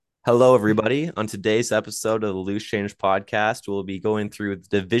Hello, everybody. On today's episode of the Loose Change podcast, we'll be going through the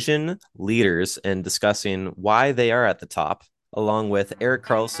division leaders and discussing why they are at the top, along with Erik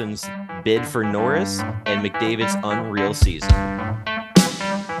Karlsson's bid for Norris and McDavid's unreal season.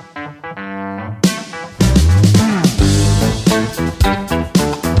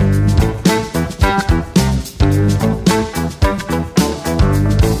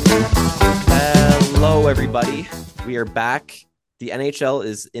 Hello, everybody. We are back. The NHL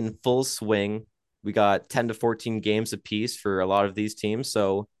is in full swing. We got 10 to 14 games apiece for a lot of these teams.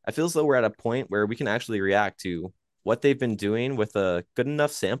 So I feel as though we're at a point where we can actually react to what they've been doing with a good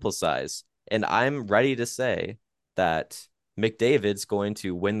enough sample size. And I'm ready to say that McDavid's going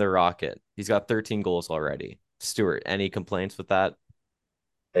to win the Rocket. He's got 13 goals already. Stuart, any complaints with that?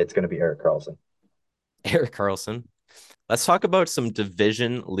 It's going to be Erik Karlsson. Erik Karlsson. Let's talk about some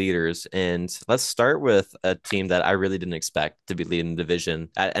division leaders, and let's start with a team that I really didn't expect to be leading the division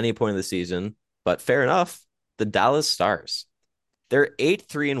at any point of the season. But fair enough, the Dallas Stars. They're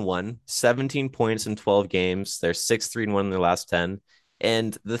 8-3-1, 17 points in 12 games. They're 6-3-1 in their last 10.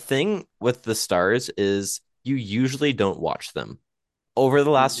 And the thing with the Stars is you usually don't watch them. Over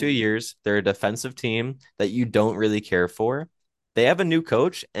the last 2 years, they're a defensive team that you don't really care for. They have a new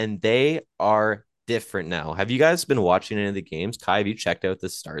coach, and they are different now. Have you guys been watching any of the games? Kai, have you checked out the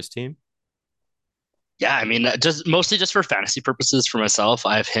Stars team? Yeah, I mean, just mostly just for fantasy purposes for myself.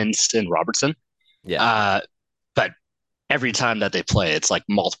 I have Hintz and Robertson. Yeah. But every time that they play, it's like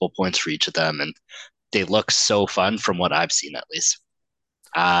multiple points for each of them, and they look so fun from what I've seen at least.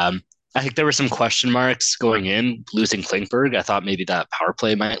 I think there were some question marks going in, losing Klingberg. I thought maybe that power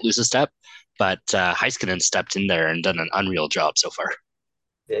play might lose a step, but Heiskanen stepped in there and done an unreal job so far.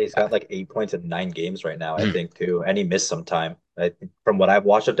 Yeah, he's got like 8 points in 9 games right now, I think, too. And he missed some time. From what I've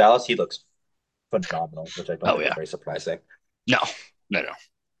watched of Dallas, he looks phenomenal, which I don't Oh think is yeah, very surprising. no, no, no.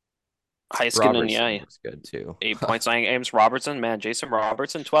 Heiskanen, Robertson yeah, looks good too. 8 points, 9 games. Robertson, man, Jason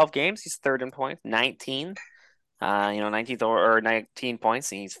Robertson, 12 games. He's third in points, 19. 19th or 19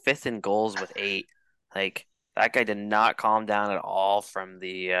 points, and he's fifth in goals with eight. Like that guy did not calm down at all from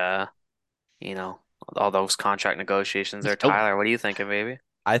the you know, all those contract negotiations there. Nope. Tyler, what do you think of baby?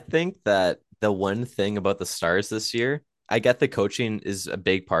 I think that the one thing about the Stars this year, I get the coaching is a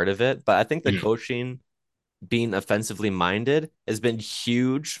big part of it, but I think the Mhm. coaching being offensively minded has been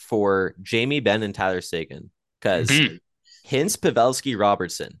huge for Jamie Benn and Tyler Seguin because Mhm. Hintz, Pavelski,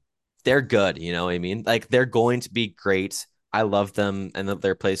 Robertson, they're good. You know what I mean? Like they're going to be great. I love them and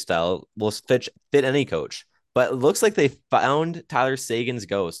their play style will fit any coach. But it looks like they found Tyler Seguin's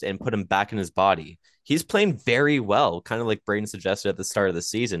ghost and put him back in his body. He's playing very well, kind of like Braden suggested at the start of the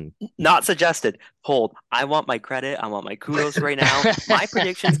season. Not suggested. Hold. I want my credit. I want my kudos right now. My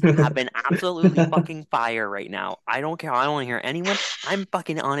predictions have been absolutely fucking fire right now. I don't care. I don't want to hear anyone. I'm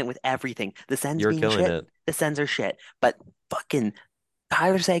fucking on it with everything. The Sens You're being killing shit. it. The Sens are shit. But fucking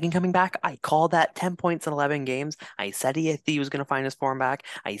Tyler Seguin coming back. I called that 10 points in 11 games. I said he was going to find his form back.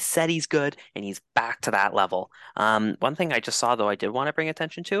 I said he's good, and he's back to that level. One thing I just saw, though, I did want to bring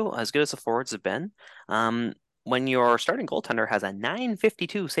attention to, as good as the forwards have been, um, when your starting goaltender has a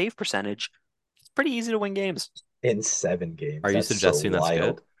 952 save percentage, it's pretty easy to win games. In 7 games. Are you That's so suggesting that's good?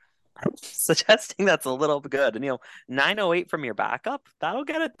 wild. Suggesting that's a little good. And, 908 from your backup, that'll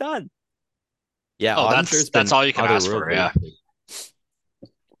get it done. Yeah, Oh, Ottinger's that's been all you can ask for. otherworldly. Yeah.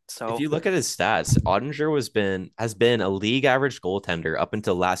 If So, you look at his stats, Ottinger has been a league average goaltender up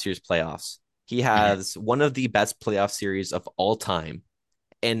until last year's playoffs. He Mhm. has one of the best playoff series of all time.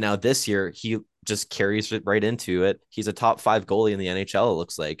 And now this year, he just carries it right into it. He's a top five goalie in the NHL, it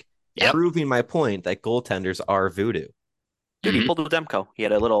looks like, Yep. proving my point that goaltenders are voodoo. dude, he Mhm. pulled with Demko. He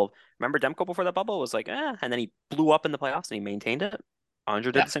had a little, remember Demko before that bubble was like, and then he blew up in the playoffs and he maintained it.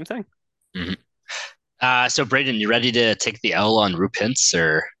 Andre did Yeah. the same thing. Mhm. So Braden, you ready to take the L on Roope Hintz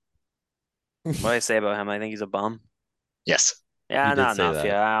or What do I say about him? I think he's a bum. yes? You Yeah, did not say enough. that.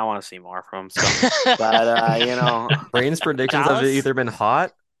 Yeah, I want to see more from him still. But Brain's predictions have Dallas. either been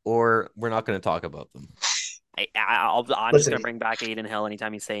hot or we're not going to talk about them. I'm just Listen, gonna bring back Aiden Hill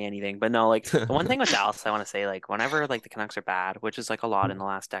anytime you say anything. But no, like the one thing with Dallas, I want to say, like whenever like the Canucks are bad, which is like a lot in the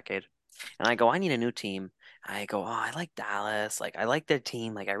last decade, and I go, I need a new team. I go, oh, I like Dallas. Like I like their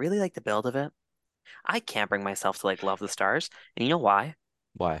team. Like I really like the build of it. I can't bring myself to like love the Stars, and you know why?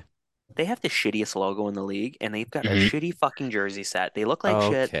 Why? They have the shittiest logo in the league, and they've got a Mhm. shitty fucking jersey set. They look like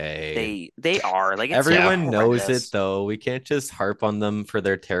shit. Okay. They are like it's Yeah. Everyone knows it horrendous. though. We can't just harp on them for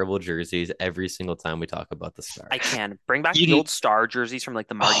their terrible jerseys every single time we talk about the I Stars. can bring back the You. old Star jerseys from like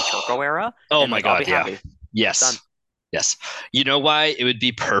the Marty Turco era, Oh and my like I'll be God, yeah. happy. Done. Yes. Yes. You know why it would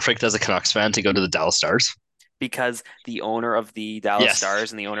be perfect as a Canucks fan to go to the Dallas Stars? because the owner of the Dallas Yes.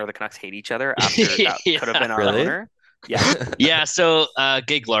 Stars and the owner of the Canucks hate each other after that could have been our Really? owner. Yeah. Yeah, so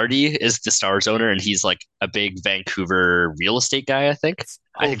Gig Lardy is the Stars owner, and he's like a big Vancouver real estate guy, I think.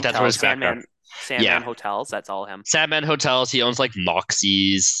 I think that's what his background. Sandman Hotels, that's all him. Sandman Hotels, he owns like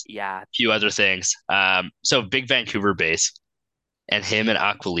Moxie's, Yeah. a few other things. So big Vancouver base, and him and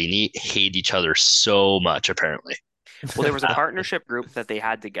Aquilini hate each other so much, apparently. Well, there was a partnership group that they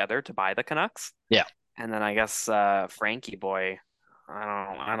had together to buy the Canucks. Yeah. And then I guess Frankie boy,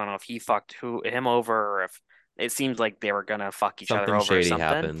 I don't know if he fucked him over or if it seemed like they were gonna fuck each other Something over or shady something.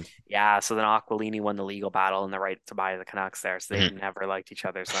 happened. Yeah, so then Aquilini won the legal battle and the right to buy the Canucks there, so they've never liked each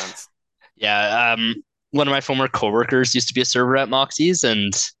other since. Yeah, one of my former coworkers used to be a server at Moxie's,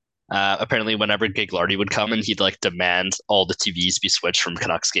 and apparently whenever Gig Lardy would come and he'd like demand all the TVs be switched from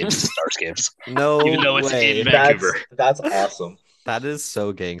Canucks games to Stars games. No Even though it's way. in Vancouver. That's awesome. That is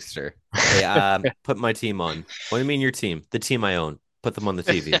so gangster. Hey, put my team on. What do you mean your team? The team I own. Put them on the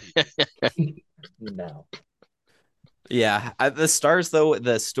TV. No. Yeah, the Stars, though,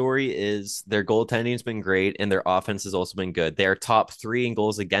 the story is their goaltending's been great and their offense has also been good. They're top 3 in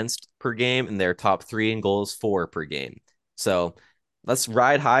goals against per game and they're top 3 in goals for per game. So let's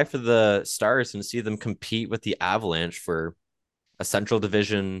ride high for the Stars and see them compete with the Avalanche for a Central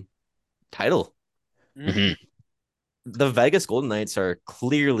Division title. Mhm. The Vegas Golden Knights are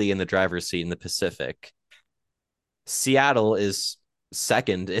clearly in the driver's seat in the Pacific. Seattle is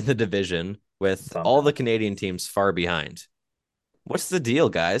second in the division with all the Canadian teams far behind. What's the deal,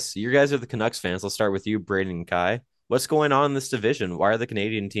 guys? You guys are the Canucks fans. I'll start with you, Braden and Kai. What's going on in this division? Why are the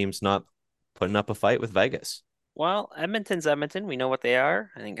Canadian teams not putting up a fight with Vegas? Well, Edmonton's Edmonton. We know what they are.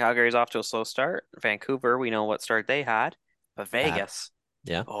 I think Calgary's off to a slow start. Vancouver, we know what start they had. But Vegas,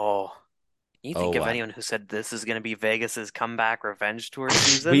 Yeah. oh, you think of what? anyone who said this is going to be Vegas's comeback revenge tour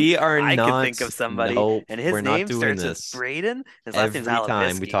season? We are I not. could think of somebody, Nope, and his we're not name doing starts this. with Braden. His last name's Every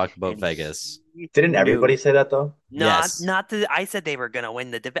time we Alavisky, talk about and Vegas. Didn't everybody say that though? Yes. I said they were gonna win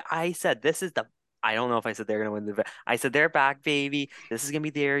the division. I said this is the. I don't know if I said they're gonna win the. I said they're back, baby. This is gonna be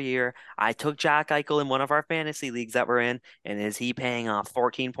their year. I took Jack Eichel in one of our fantasy leagues that we're in, and is he paying off?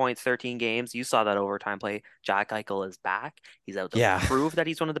 14 points, 13 games. You saw that overtime play. Jack Eichel is back. He's out to Yeah. prove that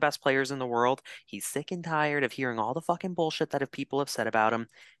he's one of the best players in the world. He's sick and tired of hearing all the fucking bullshit that people have said about him.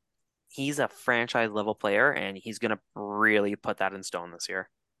 He's a franchise level player, and he's gonna really put that in stone this year.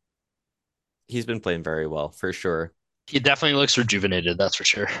 He's been playing very well, for sure. He definitely looks rejuvenated, that's for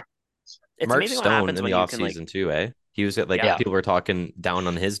sure. It's Mark amazing what Stone happens in when the you can offseason too, eh? He was like Yeah. people were talking down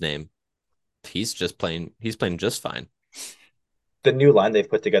on his name. He's playing just fine. The new line they've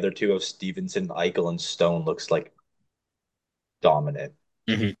put together too of Stevenson, Eichel, and Stone looks like dominant.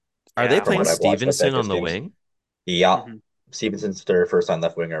 Are Yeah. they From playing what I've watched with Stevenson on Vegas the games. wing? Yeah. Mhm. Stevenson's their first on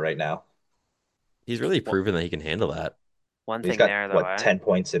left winger right now. He's really proven that he can handle that. One He's thing got there, though, eh? 10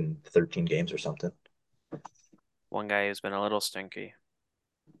 points in 13 games or something. One guy who's been a little stinky.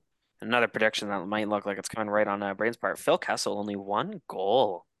 Another prediction that might look like it's coming right on Brain's part. Phil Kessel, only 1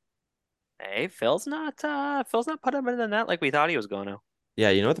 goal. Hey, Phil's not put him in the net like we thought he was going to. Yeah,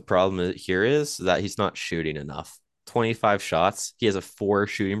 you know what the problem here is that he's not shooting enough. 25 shots. He has a 4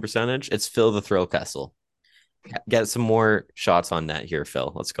 shooting percentage. It's Phil the Thrill Kessel. Get some more shots on net here,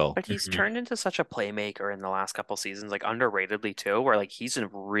 Phil. Let's go. But he's turned into such a playmaker in the last couple seasons, like underratedly too, where like he's a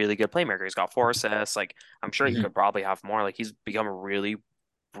really good playmaker. He's got 4 assists. Like I'm sure he Mhm. could probably have more. Like he's become really,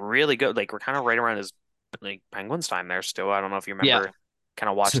 really good. Like we're kind of right around his like Penguins time there still. I don't know if you remember kind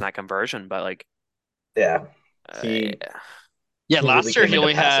of watching that conversion, but like Yeah. uh, He- Yeah, He last really year came he into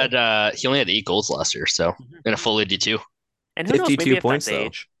only passing. had 8 goals last year, so in a full 82. and who knows, 52 maybe if points, that's though.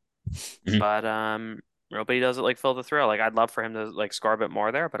 age. Mhm. But nobody does it like Phil the Thrill. Like I'd love for him to like score a bit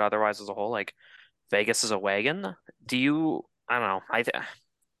more there, but otherwise as a whole, like Vegas is a wagon. I don't know.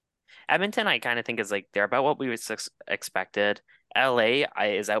 Edmonton, I kind of think is like they're about what we expected. LA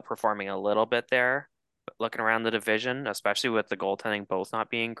is outperforming a little bit there, looking around the division, especially with the goaltending both not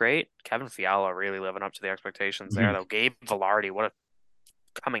being great. Kevin Fiala really living up to the expectations there, Mhm. though. Gabe Velarde, what a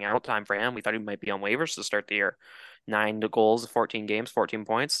coming out time for him. We thought he might be on waivers to start the year. 9 goals, 14 games, 14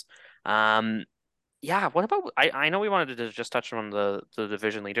 points. Yeah, what about I know we wanted to just touch on the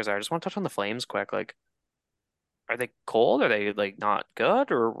division leaders there. I just want to touch on the Flames quick. Like, are they cold? Are they like not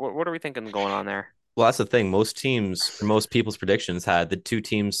good? Or what are we thinking going on there? Well, that's the thing. Most teams, or most people's predictions had the 2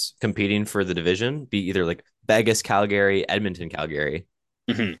 teams competing for the division be either like Vegas, Calgary, Edmonton, Calgary.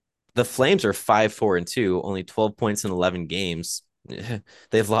 Mhm. The Flames are 5-4-2, only 12 points in 11 games.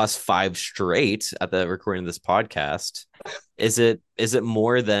 They've lost 5 straight at the recording of this podcast. Is it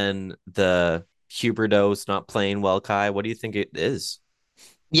more than the Huberdeau's not playing well, Kai? What do you think it is?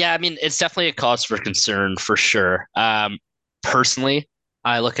 Yeah, I mean, it's definitely a cause for concern for sure. Personally,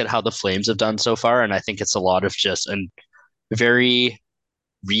 I look at how the Flames have done so far, and I think it's a lot of just a very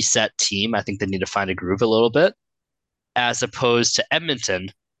reset team. I think they need to find a groove a little bit, as opposed to Edmonton,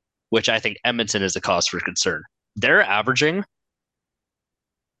 which I think Edmonton is a cause for concern. They're averaging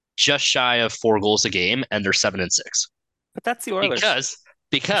just shy of 4 goals a game, and they're 7-6 But that's the Oilers.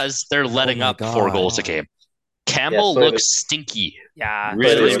 because they're Oh letting my up 4 goals a God. game. Yeah, Campbell sorry, looks stinky, Yeah, sorry,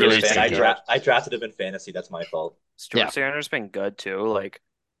 really, Stuart Oilers really Skinner's fan. been stinky. good. I drafted him in fantasy. That's my fault. Yeah. Stuart Skinner's been good too. Like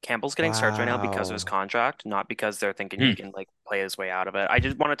Campbell's getting starts right now because of his Wow. contract, not because they're thinking Hmm. he can like play his way out of it. I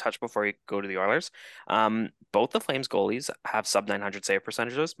just want to touch before you go to the Oilers. Both the Flames goalies have sub 900 save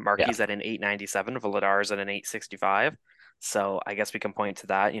percentages. Yeah. Markey's at an 897, Vladar's at an 865. So I guess we can point to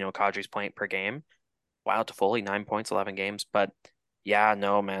that. Kadri's point per game. Wow, Toffoli 9 points, 11 games. But yeah,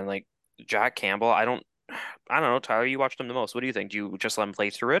 no, man, like Jack Campbell, I don't know, Tyler, you watched him the most. What do you think? Do you just let him play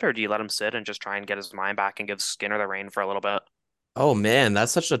through it, or do you let him sit and just try and get his mind back and give Skinner the rein for a little bit? Oh man,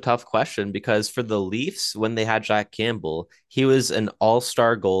 that's such a tough question because for the Leafs, when they had Jack Campbell, he was an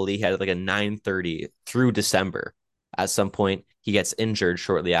all-star goalie. He had like a 930 through December. At some point, he gets injured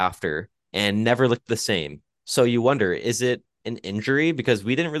shortly after and never looked the same. So you wonder, is it an injury? Because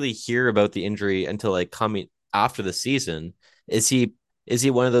we didn't really hear about the injury until like coming after the season. Is he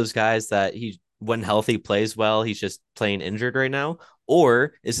one of those guys that he when healthy plays well, he's just playing injured right now?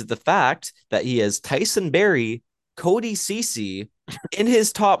 Or is it the fact that he has Tyson Barrie, Cody Ceci in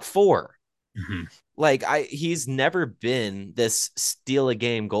his top four? Mhm. Like he's never been this steal a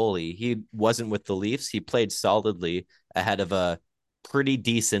game goalie. He wasn't with the Leafs. He played solidly ahead of a pretty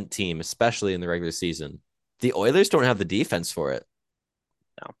decent team, especially in the regular season. The Oilers don't have the defense for it.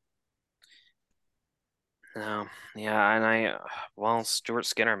 No. No. Yeah, and well, Stuart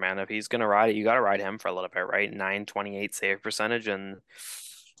Skinner, man, if he's gonna ride it, you gotta ride him for a little bit, right? 928 save percentage, and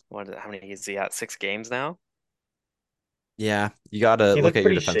how many is he at? 6 games now? Yeah, you got to He look looked at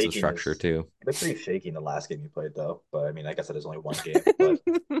your pretty defensive shaky in structure his. too. He looked pretty shaky in the last game he played, though. But I mean, I guess that is only one game. But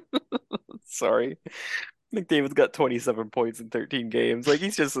Sorry. McDavid's got 27 points in 13 games. Like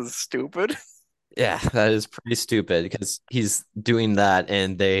he's just as stupid. Yeah, that is pretty stupid because he's doing that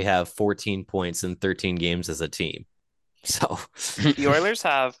and they have 14 points in 13 games as a team. So, The Oilers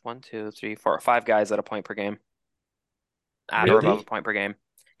have one, two, three, four, five guys at a point per game, at or above a really, point per game.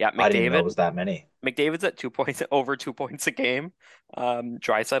 Yeah, I didn't even know it McDavid. was that many. McDavid's at 2 points, over 2 points a game.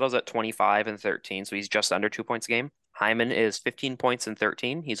 Draisaitl's at 25 and 13, so he's just under 2 points a game. Hyman is 15 points and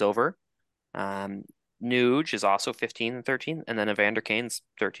 13. He's over. Um, Nuge is also 15 and 13, and then Evander Kane's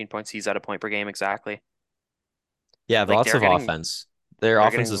 13 points. He's at a point per game exactly. yeah, Like lots of offense. Their they're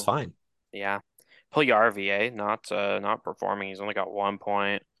offense is getting, fine. yeah. Puljujarvi, not performing. He's only got 1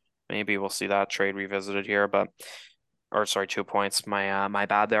 point. Maybe we'll see that trade revisited here, but or sorry, 2 points. My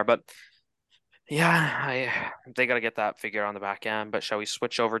bad there, but yeah, they got to get that figured on the back end. But shall we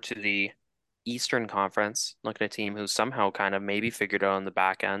switch over to the Eastern Conference? Look at a team who's somehow kind of maybe figured out on the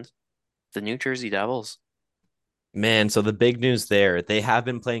back end. The New Jersey Devils. Man, so the big news there, they have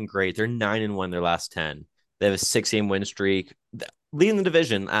been playing great. They're 9-1 their last 10. They have a 6 game win streak, leading the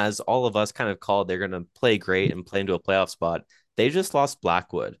division, as all of us kind of called they're going to play great and play into a playoff spot. They just lost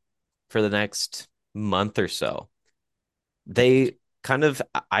Blackwood for the next month or so. They kind of,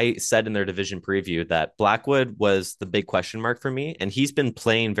 I said in their division preview that Blackwood was the big question mark for me, and he's been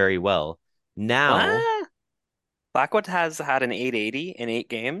playing very well. Now, What? Blackwood has had an 880 in 8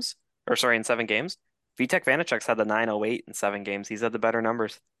 games, or sorry, in 7 games. Vitek Vanacek's had the 908 in 7 games. He's had the better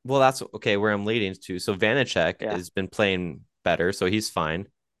numbers. well, that's okay where I'm leading to. So Vanacek Yeah. has been playing better, so he's fine.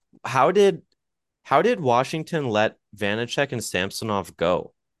 How did Washington let Vanacek and Samsonov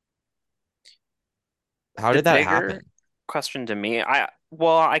go? How The did that bigger happen? question to me,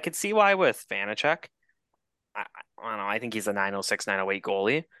 I could see why with Vanacek. I don't know. I think he's a 906, 908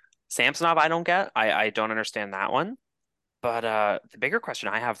 goalie. Samsonov, I don't get. I don't understand that one. But the bigger question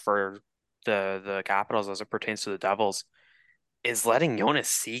I have for the Capitals as it pertains to the Devils is letting Jonas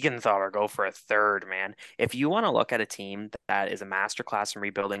Siegenthaler go for a third, man. If you want to look at a team that is a masterclass in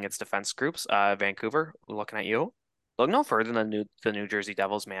rebuilding its defense groups, Vancouver, looking at you. Look no further than the New Jersey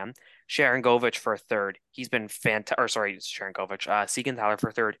Devils, man. Sharon Govich for a third. He's been fantastic. Or sorry, Sharon Govich. Siegenthaler for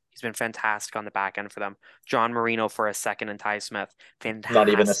a third. He's been fantastic on the back end for them. John Marino for a second, and Ty Smith. Not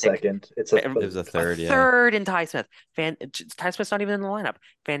even a Fantastic. second. It's a It was a A third, yeah. third in Ty Smith. Ty Smith's not even in the lineup.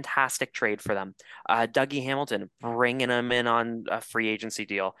 Fantastic trade for them. Dougie Hamilton, bringing him in on a free agency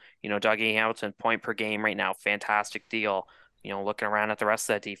deal. Dougie Hamilton, point per game right now. Fantastic deal. Looking around at the rest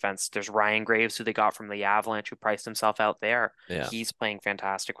of that defense, there's Ryan Graves, who they got from the Avalanche, who priced himself out there. Yeah. He's playing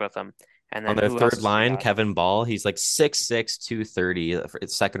fantastic with them. And On then their who else third does he line, have? Kevin Ball, he's like 6'6", 230,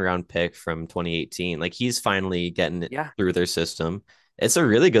 second round pick from 2018. Like he's finally getting it Yeah, through their system. It's a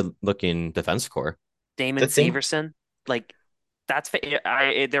really good looking defense core. Damon The thing, Severson. Like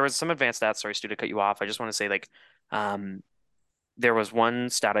there was some advanced stats. Sorry, Stu, to cut you off. I just want to say um, there was one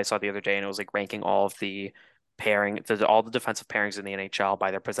stat I saw the other day, and it was like ranking all of the all the defensive pairings in the NHL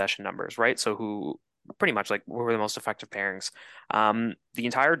by their possession numbers, right? So who pretty much like who were the most effective pairings. The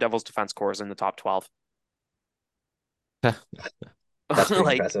entire Devils defense core is in the top 12. that's pretty Like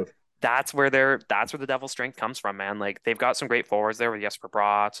impressive. that's where the Devils' strength comes from, man. Like they've got some great forwards there with Jesper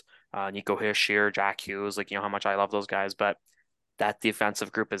Bratt, Nico Hischier, Jack Hughes. Like you know how much I love those guys, but that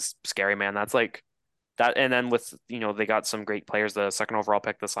defensive group is scary, man. That's like that, and then with they got some great players. The second overall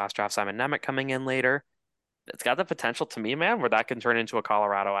pick this last draft, Simon Nemec coming in later. It's got the potential to me, man, where that can turn into a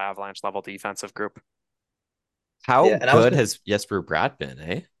Colorado Avalanche level defensive group. Yeah, How and I was good gonna has Jesper Bratt been,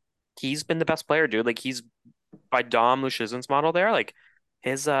 eh? He's been the best player, dude. Like he's by Dom Luszczyszyn's model there. Like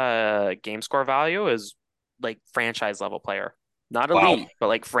his game score value is like franchise level player, not Wow. elite, but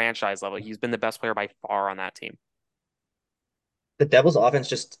like franchise level. He's been the best player by far on that team. the Devils offense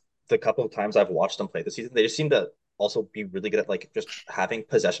just the couple of times I've watched them play this season, they just seem to also be really good at like just having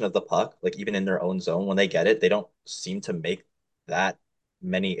possession of the puck, like even in their own zone when they get it, they don't seem to make that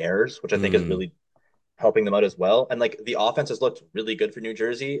many errors, which I think is Mm, really helping them out as well. And like the offense has looked really good for New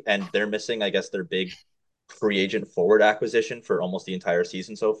Jersey, and they're missing, I guess, their big free agent forward acquisition for almost the entire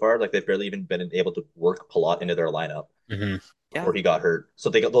season so far. Like they've barely even been able to work Palat into their lineup Hmm. Yeah, before he got hurt. So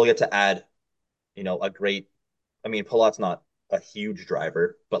they'll get to add, a great. I mean, Palat's not a huge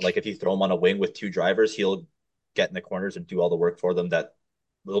driver, but like if you throw him on a wing with two drivers, he'll get in the corners and do all the work for them. That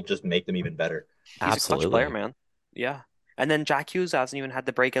will just make them even better. he's a clutch player, absolutely. man. Yeah. And then Jack Hughes hasn't even had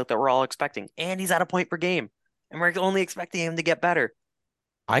the breakout that we're all expecting. And he's at a point per game. And we're only expecting him to get better.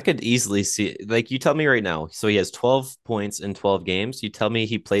 I could easily see, like, you tell me right now. So he has 12 points in 12 games. You tell me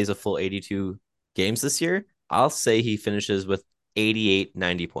he plays a full 82 games this year. I'll say he finishes with 88,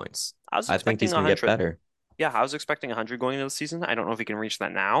 90 points. I was I think expecting he's going to get 100. better. Yeah, I was expecting 100 going into the season. I don't know if he can reach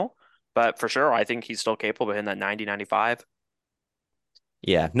that now, but for sure, I think he's still capable of hitting that 90, 95.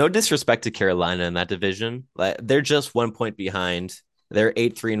 Yeah, no disrespect to Carolina in that division. Like they're just 1 point behind. They're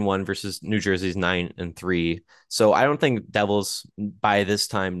 8-3-1 versus New Jersey's 9-3. So I don't think Devils by this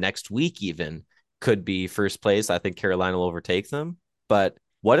time next week even could be first place. I think Carolina will overtake them. But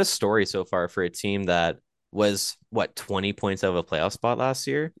what a story so far for a team that was 20 points out of a playoff spot last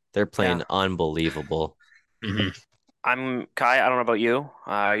year. They're Yeah. playing unbelievable. Hmm. I'm Kai. I don't know about you.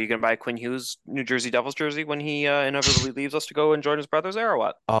 Are you gonna buy Quinn Hughes New Jersey Devils jersey when he inevitably leaves us to go and join his brothers there, or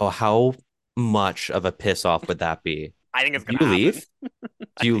what? Oh, how much of a piss off would that be? I think Do it's gonna you happen. leave?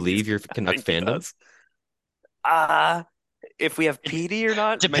 Do you leave your I Canucks think he fandom? does. Uh if we have PD or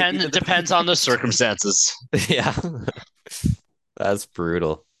not might be the Depends on the debate. circumstances. Yeah. That's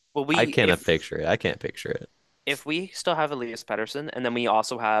brutal. Well, I we cannot picture it. I can't picture it. if we still have Elias Pettersson and then we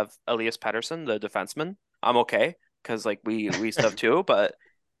also have Elias Pettersson, the defenseman, I'm okay because like we still have two, but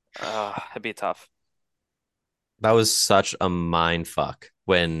it'd be tough. That was such a mind fuck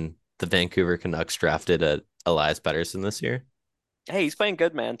when the Vancouver Canucks drafted Elias Pettersson this year. Hey, he's playing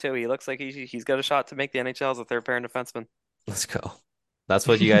good, man, too. He looks like he's got a shot to make the NHL as a third pairing defenseman. Let's go. That's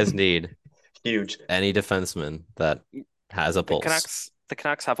what you guys need. Huge. Any defenseman that has a The pulse.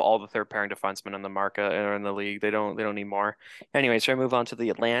 Canucks have all the third pairing defensemen in the market or in the league. They don't need more. Anyways, shall we move on to the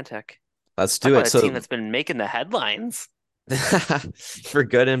Atlantic? Let's Talk do about it. a team So that's been making the headlines. for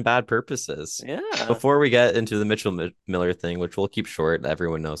good and bad purposes. Yeah. Before we get into the Mitchell Miller thing, which we'll keep short,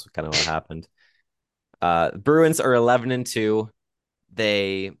 everyone knows kind of what happened. Bruins are 11-2.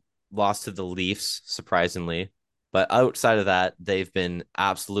 They lost to the Leafs, surprisingly. But outside of that, they've been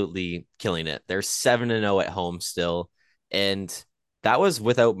absolutely killing it. They're 7-0 at home still. And that was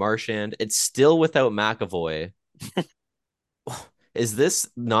without Marchand. It's still without McAvoy. Is this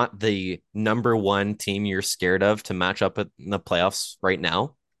not the number one team you're scared of to match up in the playoffs right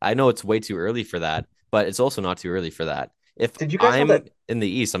now? I know it's way too early for that, but it's also not too early for that. If Did you guys know I'm that? in the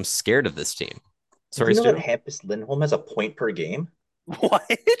East, I'm scared of this team. Did Sorry, you know that Stu? Hampus Lindholm has a point per game? What?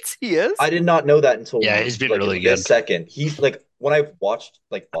 He is? I did not know that until Yeah, he's been like really this good. second. He's like when I've watched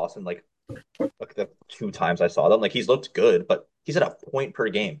like Boston like the two times I saw them, like he's looked good, but he's at a point per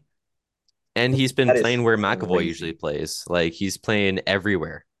game. And he's been That is playing where McAvoy usually crazy. plays. Like he's playing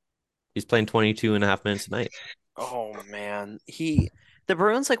everywhere. He's playing 22 and a half minutes a night. Oh man. The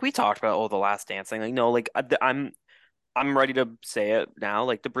Bruins, like we talked about, the last dance thing. Like, no, like I'm ready to say it now.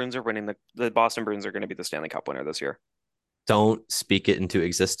 Like the Bruins are winning the Boston Bruins are gonna be the Stanley Cup winner this year. Don't speak it into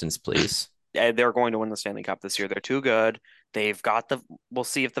existence, please. they're going to win the Stanley Cup this year. They're too good. They've got the. We'll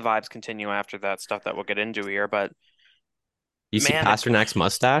see if the vibes continue after that stuff that we'll get into here. But You see man, Pasternak's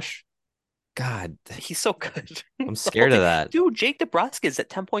mustache? God, he's so good. I'm The whole scared of thing. that. Dude, Jake DeBrusk is at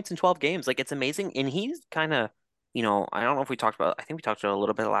 10 points in 12 games. Like it's amazing. And he's kind of, I don't know if we talked about, I think we talked about it a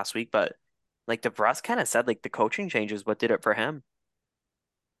little bit last week, but like DeBrusk kind of said like the coaching changes what did it for him.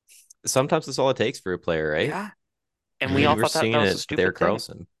 Sometimes that's all it takes for a player, right? Yeah. I And we mean, all we're thought that seeing that was a it with Erik stupid thing.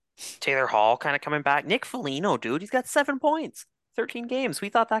 Karlsson. Taylor Hall kind of coming back. Nick Foligno, dude, he's got 7 points, 13 games. We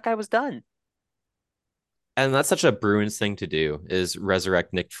thought that guy was done. And that's such a Bruins thing to do, is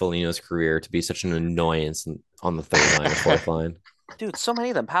resurrect Nick Foligno's career to be such an annoyance on the third line or fourth line. Dude, so many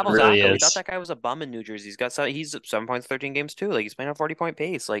of them. Pavel Really Zacha, we is. thought that guy was a bum in New Jersey. He's 7 points, 13 games too. Like he's playing a 40-point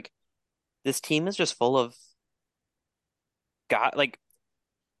pace. Like this team is just full of God. Like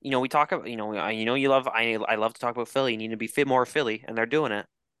we talk about I love to talk about Philly. You need to be fit more Philly, and they're doing it.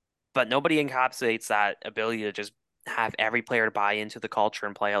 But nobody encapsulates that ability to just have every player to buy into the culture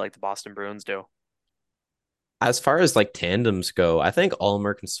and play out like the Boston Bruins do. As far as like tandems go, I think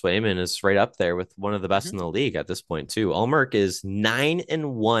Allmark and Swayman is right up there with one of the best Mhm. in the league at this point too. Allmark is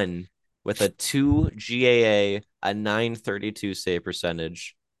 9-1 with a 2 GAA, a 932 save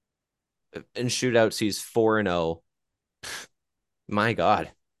percentage. In shootouts, he's 4-0. My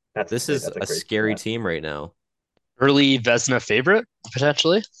God, this is That's a a great scary stat. team right now. Early Vezina favorite,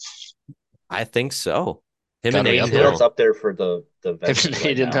 potentially. I think so. Him and Gotta be Aiden up I'd say that's Hill. up there for the Him and Vezina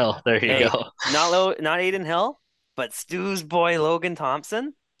right Hayden now. Hill. There you Hey, go. not Aiden Hill, but Stu's boy Logan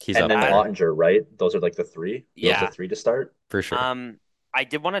Thompson. He's And up then there Ottinger, right? Those are like the three. Those are Yeah. the three to start. for sure. I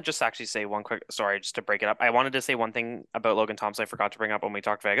did want to just actually say one quick, sorry, just to break it up. I wanted to say one thing about Logan Thompson I forgot to bring up when we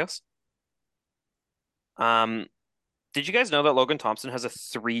talked Vegas. Um, did you guys know that Logan Thompson has a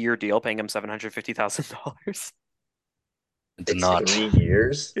 3-year deal paying him $750,000? Did It's not. 3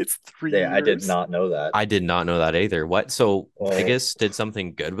 years. It's three Yeah, I did years. not know that. I did not know that either. What? So Oh, Vegas did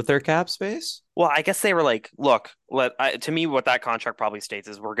something good with their cap space? Well, I guess they were like, look, to me, what that contract probably states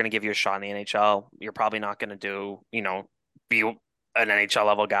is we're going to give you a shot in the NHL. You're probably not going to be an NHL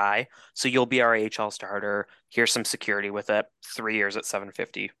level guy. So you'll be our AHL starter. Here's some security with it. 3 years at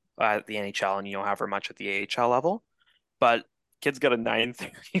 750 at the NHL, and you don't have her much at the AHL level. But kid's got a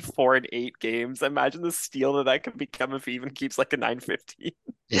 934 in 8 games. Imagine the steal that could become if he even keeps like a 950.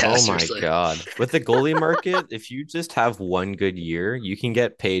 Yeah, Oh my seriously. God. With the goalie market, if you just have one good year, you can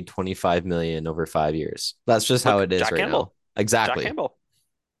get paid 25 million over 5 years. That's just how Look, it is Jack right Campbell. now. Jack Exactly. Campbell.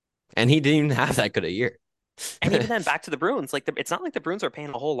 And he didn't even have that good a year. And even then, back to the Bruins. Like it's not like the Bruins are paying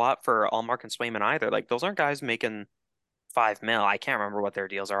a whole lot for Allmark and Swayman either. Like those aren't guys making 5 mil. I can't remember what their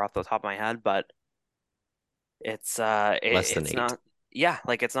deals are off the top of my head, but Less than it's eight. not. Yeah,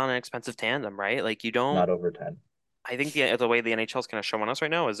 like it's not an expensive tandem, right? Like you don't. not over 10. I think the way the NHL is going to show on us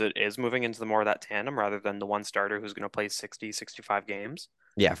right now is it is moving into the more of that tandem rather than the one starter who's going to play 60, 65 games.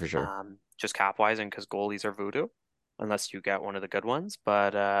 Yeah, for sure. Just cap wise and because goalies are voodoo, unless you get one of the good ones.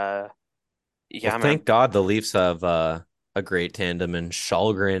 But yeah, Well, man. thank God the Leafs have a great tandem in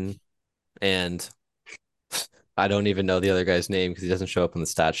Shalgren, and I don't even know the other guy's name because he doesn't show up on the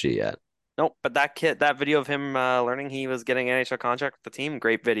stat sheet yet. Nope, but that video of him learning he was getting an NHL contract with the team,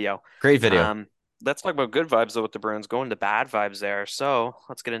 great video. Great video. Let's talk about good vibes though with the Bruins, going to bad vibes there. So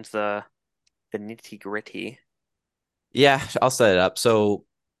let's get into the nitty gritty. Yeah, I'll set it up. So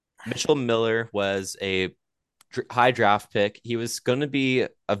Mitchell Miller was a high draft pick. He was going to be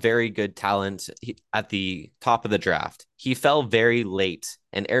a very good talent at the top of the draft. He fell very late,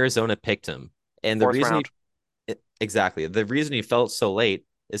 and Arizona picked him. And the Fourth reason round. exactly, the reason he felt so late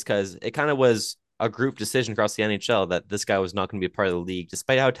is because it kind of was a group decision across the NHL that this guy was not going to be a part of the league,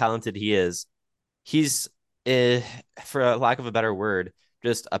 despite how talented he is. He's, for a lack of a better word,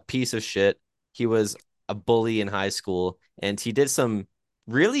 just a piece of shit. He was a bully in high school, and he did some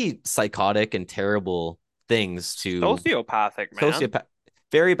really psychotic and terrible things to Sociopathic, man.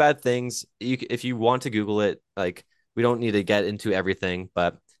 very bad things. If you want to Google it, like we don't need to get into everything,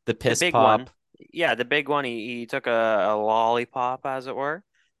 but the The piss big pop. one. Yeah, the big one. He took a lollipop, as it were,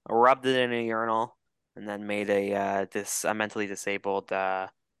 rubbed it in a urinal, and then made a mentally disabled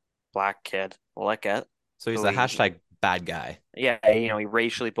black kid lick it. So he's Who a he hashtag bad guy. Yeah, he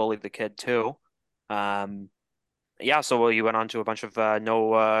racially bullied the kid too. Um, yeah, so he went on to a bunch of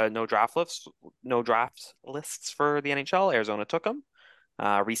no draft lists for the NHL. Arizona took him,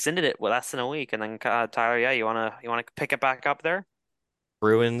 rescinded it with less than a week, and then Tyler, yeah, you wanna pick it back up there?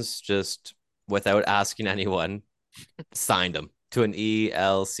 Bruins just without asking anyone signed him to an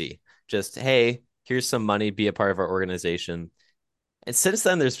ELC. Just hey, here's some money, be a part of our organization. And since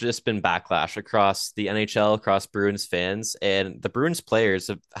then, there's just been backlash across the NHL, across Bruins fans, and the Bruins players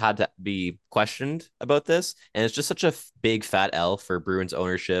have had to be questioned about this. And it's just such a big fat L for Bruins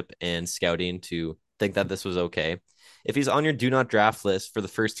ownership and scouting to think that this was okay. If he's on your do not draft list for the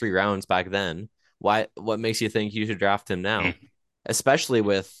first 3 rounds back then, why? What makes you think you should draft him now? Mm. Especially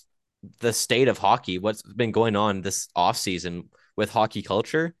with the state of hockey, what's been going on this offseason with hockey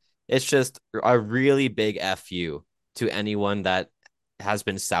culture. It's just a really big FU to anyone that has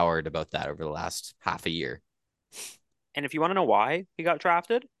been soured about that over the last half a year. And if you want to know why he got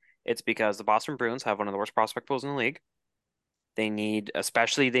drafted, it's because the Boston Bruins have one of the worst prospect pools in the league. They need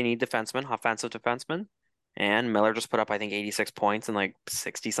defensemen, offensive defensemen. And Miller just put up, I think, 86 points in like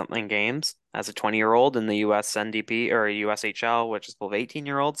 60 something games as a 20-year-old in the US NDP or USHL, which is full of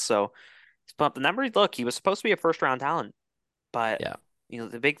 18-year-olds. So he's put up the numbers. Look, he was supposed to be a first round talent, but Yeah.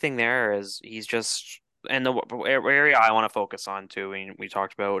 the big thing there is he's just, and the area I want to focus on too, we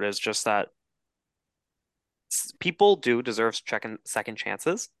talked about is just that people do deserve second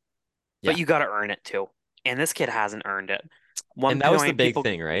chances, but Yeah. you got to earn it too. And this kid hasn't earned it. One And that was the point, big people,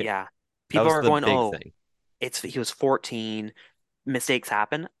 thing, right? yeah, That people was are the going, big oh, thing. he was 14, mistakes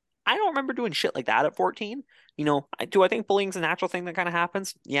happen. I don't remember doing shit like that at 14. Do I think bullying's a natural thing that kind of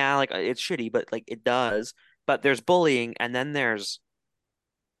happens? Yeah, like it's shitty, but like it does. But there's bullying, and then there's,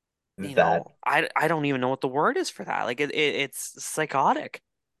 That I don't even know what the word is for that. Like it's psychotic.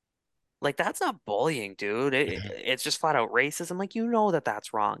 Like that's not bullying, dude. It's just flat out racism. Like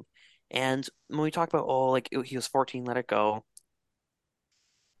that's wrong. And when we talk about, oh, like he was 14, let it go.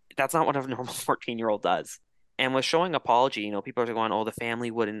 That's not what a normal 14-year-old does. And with showing apology, people are going, oh, the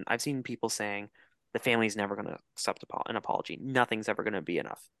family wouldn't. I've seen people saying the family's never going to accept an apology. Nothing's ever going to be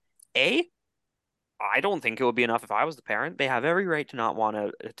enough. I don't think it would be enough if I was the parent. They have every right to not want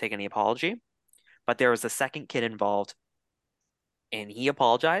to take any apology. But there was a second kid involved, and he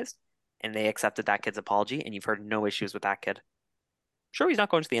apologized, and they accepted that kid's apology, and you've heard no issues with that kid. Sure, he's not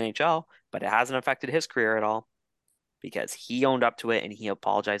going to the NHL, but it hasn't affected his career at all because he owned up to it and he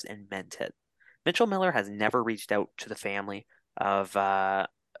apologized and meant it. Mitchell Miller has never reached out to the family of the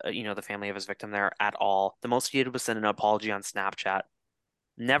family of his victim there at all. The most he did was send an apology on Snapchat.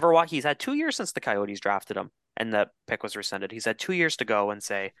 Never what he's had 2 years since the Coyotes drafted him and the pick was rescinded. He's had 2 years to go and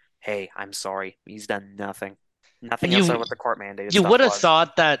say, "Hey, I'm sorry." He's done nothing. But Nothing outside what the court mandated you stuff would have was.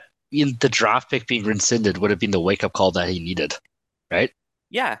 thought that the draft pick being rescinded would have been the wake up call that he needed, right?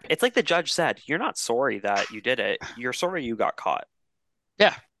 Yeah, it's like the judge said, you're not sorry that you did it. You're sorry you got caught.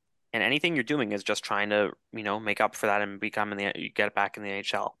 Yeah. And anything you're doing is just trying to, make up for that and get it back in the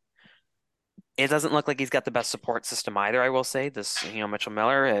NHL. It doesn't look like he's got the best support system either, I will say. This, Mitchell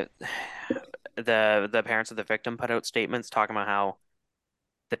Miller, the parents of the victim put out statements talking about how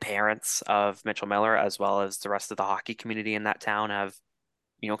the parents of Mitchell Miller, as well as the rest of the hockey community in that town, have,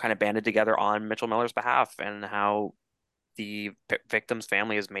 kind of banded together on Mitchell Miller's behalf, and how the victim's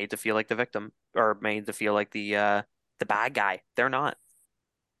family is made to feel like the victim or made to feel like the bad guy. They're not.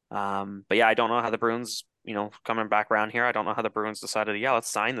 But yeah, I don't know how the Bruins, coming back around here, I don't know how the Bruins decided, yeah, let's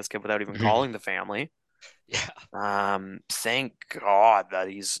sign this kid without even calling the family. Yeah. Thank God that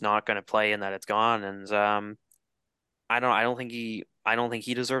he's not going to play and that it's gone. And I don't think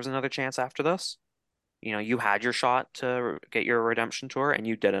he deserves another chance after this. You had your shot to get your redemption tour and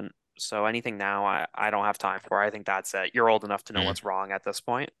you didn't. So anything now, I don't have time for. I think that's it. You're old enough to know Mm. what's wrong at this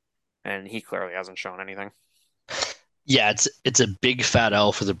point, and he clearly hasn't shown anything. Yeah, it's a big fat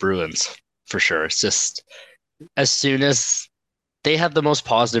L for the Bruins for sure. It's just as soon as they have the most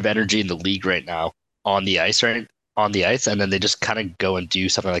positive energy in the league right now on the ice, right? On the ice, and then they just kind of go and do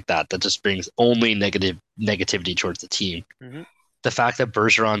something like that just brings only negativity towards the team. Mhm. The fact that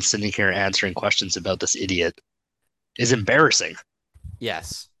Bergeron's sitting here answering questions about this idiot is embarrassing.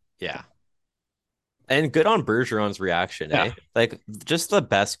 Yes. Yeah. And good on Bergeron's reaction, Yeah. eh? Like just the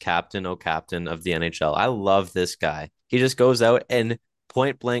best captain, captain of the NHL. I love this guy. He just goes out and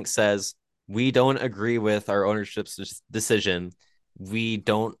point blank says, "We don't agree with our ownership's decision. We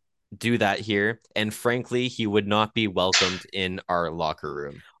don't do that here." And frankly, he would not be welcomed in our locker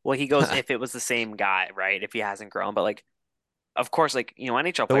room. Well, he goes, if it was the same guy, right? If he hasn't grown, but like, of course, like,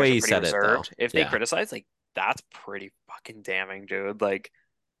 NHL The way players are he pretty said it, though. reserved. If they Yeah. criticize, like, that's pretty fucking damning, dude. Like,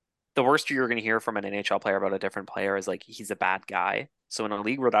 the worst you're going to hear from an NHL player about a different player is like, he's a bad guy. So in a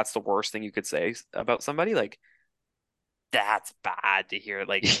league where that's the worst thing you could say about somebody, like, that's bad to hear.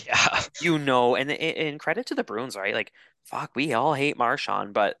 Like, Yeah. and credit to the Bruins, right? Like, fuck, we all hate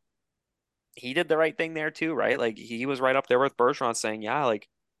Marchand, but he did the right thing there too, right? Like, he was right up there with Bergeron saying, yeah, like,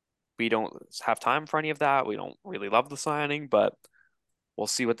 we don't have time for any of that. We don't really love the signing, but we'll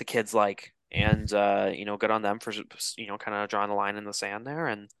see what the kid's like. And good on them for kind of drawing the line in the sand there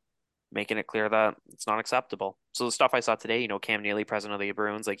and making it clear that it's not acceptable. So the stuff I saw today, Cam Neely, president of the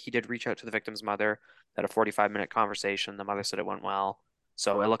Bruins, like he did reach out to the victim's mother, had a 45-minute conversation. The mother said it went well.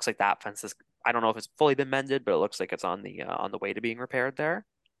 So it looks like that fence is, I don't know if it's fully been mended, but it looks like it's on the way to being repaired there.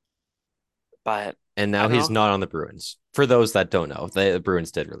 But And I now don't he's know. not on the Bruins. For those that don't know, the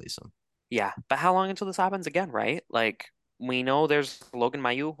Bruins did release him. Yeah, but how long until this happens again, right? Like we know there's Logan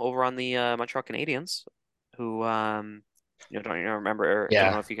Mailloux over on the Montreal Canadiens, who don't remember, or don't Yeah.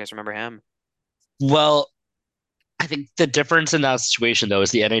 know if you guys remember him. Well, I think the difference in that situation though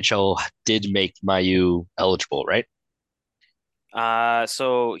is the NHL did make Mayu eligible, right?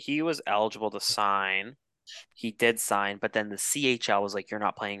 So he was eligible to sign. He did sign, but then the CHL was like, "You're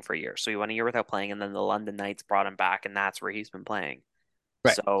not playing for a year." So he went a year without playing, and then the London Knights brought him back, and that's where he's been playing.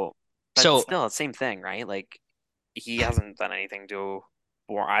 Right. So, but So still, same thing, right? Like he hasn't done anything to,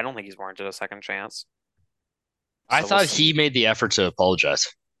 or I don't think he's warranted a second chance. I So we'll thought see. he made the effort to apologize.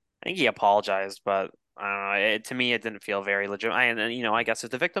 I think he apologized, but I don't know. To me, it didn't feel very legit. And I guess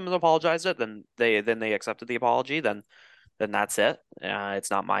if the victims apologized it, then they accepted the apology. Then that's it.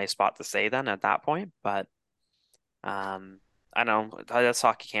 It's not my spot to say then at that point. But I don't know. That's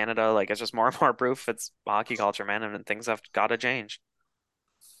Hockey Canada. Like it's just more and more proof it's hockey culture, man, and things have got to change.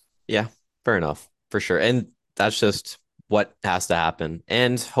 Yeah, fair enough, for sure. And that's just what has to happen.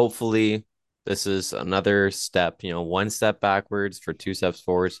 And hopefully this is another step, one step backwards for two steps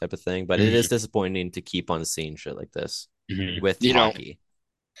forwards type of thing. But it is disappointing to keep on seeing shit like this with hockey.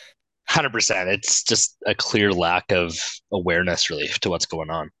 100%. It's just a clear lack of awareness, really, to what's going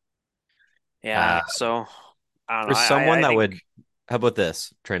on. Yeah. So I don't know. For someone I that think, would, how about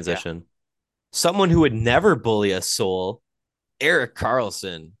this transition? Someone who would never bully a soul, Erik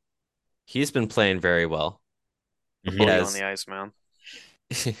Karlsson. He's been playing very well. the He bully on has the ice, man.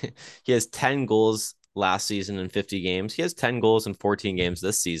 he has 10 goals last season in 50 games. He has 10 goals in 14 games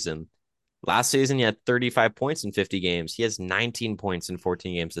this season. Last season, he had 35 points in 50 games. He has 19 points in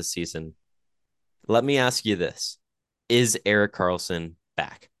 14 games this season. Let me ask you this. Is Erik Karlsson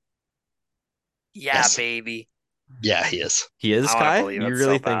back? Yeah, Yes. baby. Yeah, he is. He is, I wanna Kai? believe You it's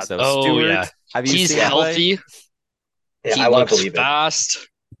really so think bad. so? Oh, Stuart, yeah. have you He's seen him play? healthy. Yeah, He I want looks to believe it. fast.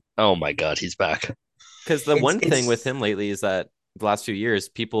 Oh my God, he's back. Because the one thing with It's him lately is that the last few years,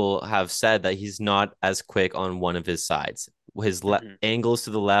 people have said that he's not as quick on one of his sides. His Mhm. angles to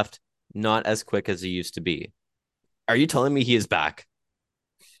the left, not as quick as he used to be. Are you telling me he is back?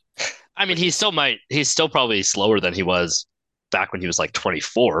 I mean, he's still probably slower than he was back when he was like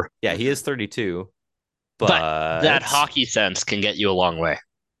 24. Yeah, he is 32, But that hockey sense can get you a long way.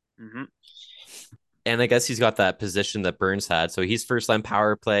 Mhm. and I guess he's got that position that Burns had. So he's first line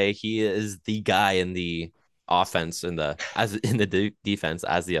power play. He is the guy in the offense in the defense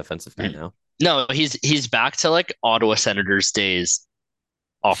as the offensive guy now. No, he's back to like Ottawa Senators days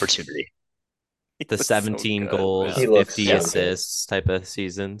opportunity. He The was so 17 good, goals, man. He looks 50 so good. assists type of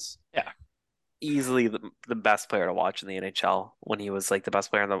seasons. Easily the best player to watch in the NHL when he was like the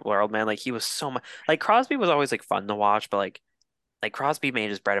best player in the world, man. Like he was so much like Crosby was always like fun to watch, but like Crosby made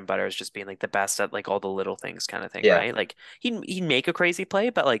his bread and butter as just being like the best at like all the little things kind of thing, Yeah. right? Like he'd make a crazy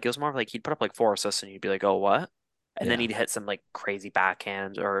play, but like it was more of like he'd put up like 4 assists and you'd be like, oh what? And then Yeah. he'd hit some like crazy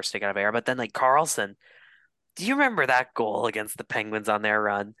backhand or stick out of air. But then like Carlson, do you remember that goal against the Penguins on their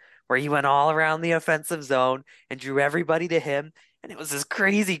run where he went all around the offensive zone and drew everybody to him? And it was this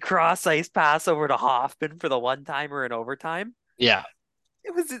crazy cross ice pass over to Hoffman for the one timer in overtime. Yeah.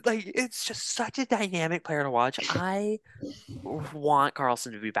 It was like it's just such a dynamic player to watch. I want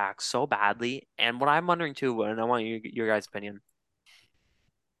Carlson to be back so badly. And what I'm wondering too, and I want your guys' opinion,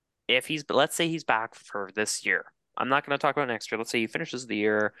 if let's say he's back for this year. I'm not going to talk about next year. Let's say he finishes the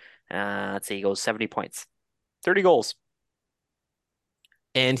year. Let's say he goes 70 points, 30 goals.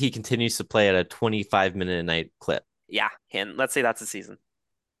 And he continues to play at a 25-minute a night clip. Yeah, and let's say that's a season.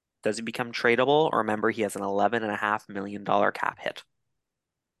 Does he become tradable? Or remember, he has an $11.5 million cap hit.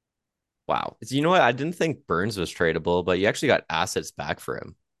 Wow. You know what? I didn't think Burns was tradable, but you actually got assets back for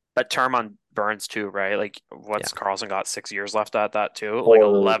him. But term on Burns too, right? Like what's Carlson got 6 years left at that too? Four- Like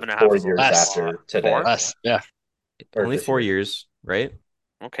 11 and a half 4 is a years lot. after today. Four? Yeah. Or Only this 4 year. years, right?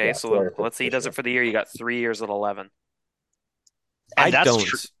 Okay, Yeah, so Florida let's say he does it for the year. You got 3 years at 11. And I that's don't.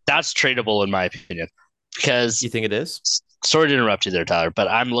 That's tradable in my opinion. Because You think it is? sorry to interrupt you there, Tyler, but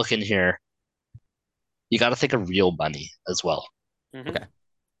I'm looking here. You got to think of real money as well. Mhm. Okay.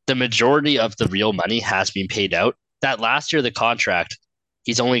 The majority of the real money has been paid out. That last year of the contract,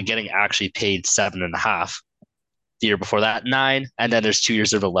 he's only getting actually paid 7.5. The year before that, 9, and then there's 2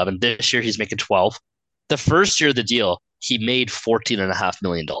 years of 11. This year he's making 12. The first year of the deal, he made $14.5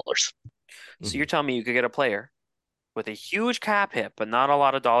 million. So you're telling me you could get a player with a huge cap hit, but not a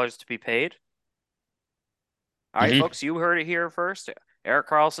lot of dollars to be paid? All right, Mhm. folks, you heard it here first. Erik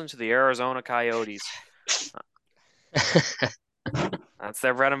Karlsson to the Arizona Coyotes. That's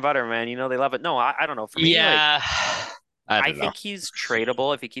their bread and butter, man. You know they love it. No, I don't know. For me, like Yeah, I I don't know. think he's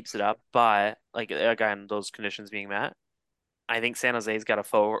tradable if he keeps it up, but like again, those conditions being met, I think San Jose's got to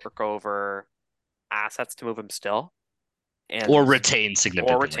fork over assets to move him still, Or and retain or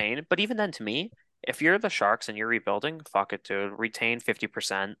significantly. retain. But even then, to me, if you're the Sharks and you're rebuilding, fuck it, dude. Retain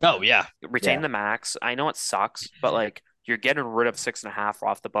 50%. Oh yeah, Retain Yeah. the max. I know it sucks, but like you're getting rid of 6.5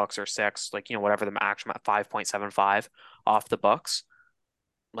 off the books or 6, like whatever the max 5.75 off the books.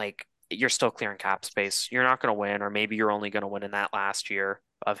 Like you're still clearing cap space. You're not going to win, or maybe you're only going to win in that last year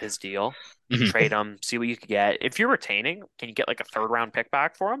of his deal. Mhm. Trade him, see what you could get. If you're retaining, can you get like a third round pick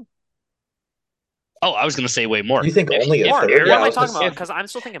back for him? Oh, I was gonna say way more. You think only a if third? What Yeah, am I I was talking just- about? Because I'm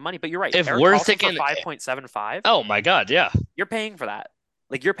still thinking money, but you're right. if Erik we're Karlsson thinking- for 5.75, Oh my God, yeah. you're paying for that.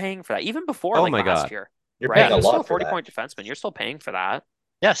 Like you're paying for that. Even before Oh like my last God. year. You're Right? paying a He's still a lot for 40-point that. defenseman. You're still paying for that.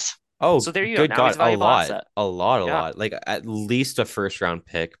 Yes. Oh, So there you go. good Now he's God, a a valuable lot, asset. a lot, a Yeah. lot. Like at least a first round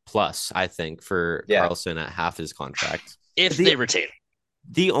pick plus, I think, for Yeah. Karlsson at half his contract. If The- they retain.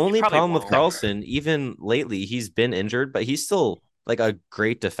 The only probably problem with won't. Karlsson, even lately, he's been injured, but he's still like a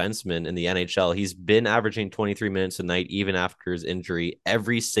great defenseman in the NHL. He's been averaging 23 minutes a night, even after his injury,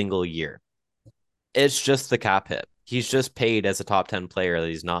 every single year. It's just the cap hit. He's just paid as a top 10 player that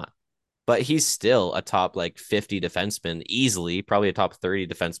he's not. But he's still a top like 50 defenseman easily, probably a top 30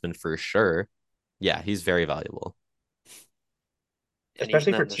 defenseman for sure. Yeah, he's very valuable. And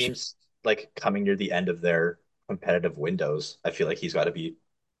Especially even for then, teams like coming near the end of their competitive windows. I feel like he's got to be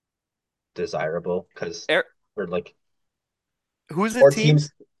desirable because Er- or like who's the or team?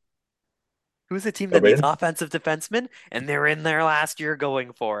 teams. Who's the team Go, that needs Braden. offensive defensemen? And they're in there last year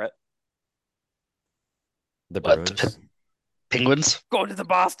going for it. The What? Bruins. Penguins? Going to the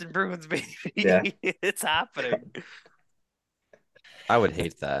Boston Bruins, baby. Yeah. It's happening. I would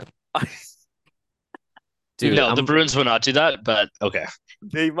hate that. Dude, no, the Bruins would not do that, but okay.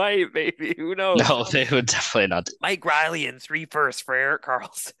 They might, maybe. Who knows? No, they would definitely not do. Mike Riley and 3 firsts for Erik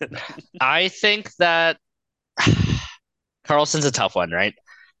Karlsson. I think that Carlson's a tough one, right?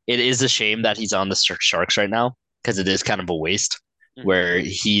 It is a shame that he's on the Sharks right now because it is kind of a waste where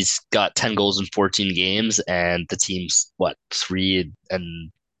he's got 10 goals in 14 games and the team's what, 3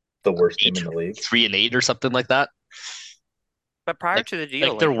 and The worst team in the league. 3 and 8 or something like that. But prior to the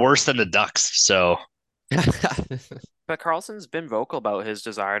deal, Like they're worse than the Ducks. So but Carlson's been vocal about his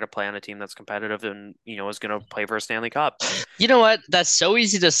desire to play on a team that's competitive and, is going to play for a Stanley Cup. you know what? That's so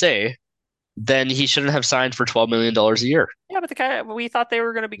easy to say. Then he shouldn't have signed for $12 million a year. Yeah, but the guy, we thought they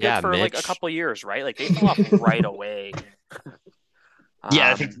were going to be good Yeah, for like a Mitch. couple of years, right? Like they fell off right away.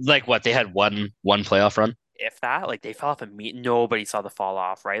 Yeah, I think like what they had one playoff run. If that, like they fell off immediately. Nobody saw the fall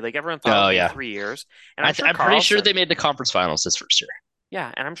off, right? Like everyone thought it Oh, would be yeah. 3 years. And I'm sure I'm pretty sure they Karlsson- made the conference finals this first year.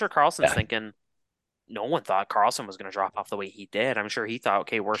 Yeah, and I'm sure Carlson's Yeah. thinking no one thought Karlsson was going to drop off the way he did. I'm sure he thought,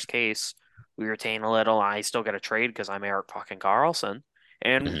 okay, worst case, we retain a little. I still get a trade because I'm Erik fucking Karlsson.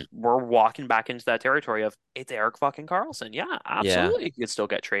 And Mhm. we're walking back into that territory of it's Erik fucking Karlsson. Yeah, absolutely. You could still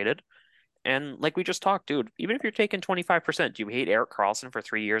get traded. And like we just talked, dude, even if you're taking 25%, do you hate Erik Karlsson for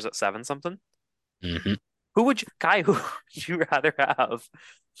 3 years at 7 something? Mhm. Who would you rather have?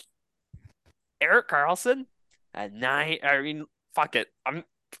 Erik Karlsson at 9? I mean, fuck it.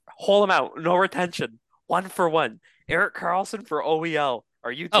 Hold him out. No retention. 1 for 1. Erik Karlsson for OEL.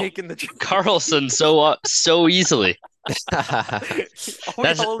 Are you Oh, taking the Carlson so easily.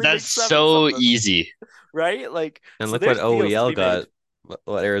 OEL only That's makes 7 so something, easy. right? Like, And so look there's what deals to OEL be got, made.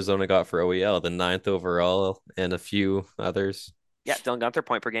 what Arizona got for OEL, the 9th overall and a few others. Yeah, Dylan Gunther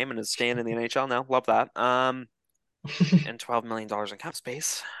point per game and is staying in the NHL now. Love that. And $12 million in cap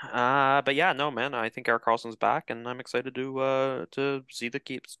space. But yeah, no, man, I think Erik Karlsson's back, and I'm excited to see the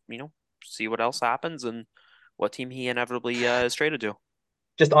keeps, see what else happens and what team he inevitably is traded to.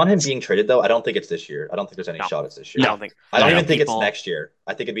 Just on him being traded though, I don't think it's this year. I don't think there's any No. shot it's this I year. don't think. I don't No, even think people- it's next year.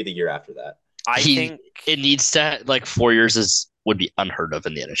 I think it'd be the year after that. I think It needs to like 4 years would be unheard of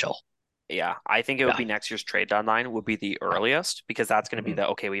in the NHL. Yeah, I think it would Yeah. be next year's trade deadline would be the earliest because that's going to be Mhm. the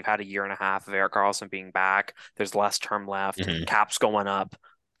okay. We've had a year and a half of Erik Karlsson being back. There's less term left. Mhm. Cap's going up.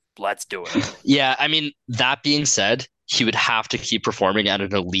 Let's do it. Yeah, I mean, that being said, he would have to keep performing at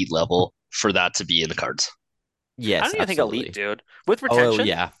an elite level for that to be in the cards. Yes, I don't even think absolutely. elite, dude. With Oh, retention,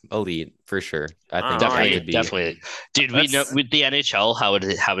 yeah, elite for sure. I think Definitely, that would be. Definitely. Dude, we know That's- with the NHL how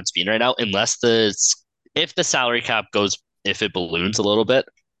it's been right now, unless if the salary cap if it balloons a little bit,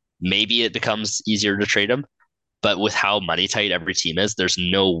 maybe it becomes easier to trade him. But with how money tight every team is, there's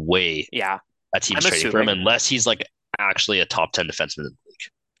no way Yeah, a team's I'm trading for him assuming. unless he's like actually a top 10 defenseman in the league.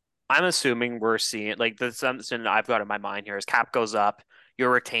 I'm assuming we're seeing like the assumption I've got in my mind here is cap goes up,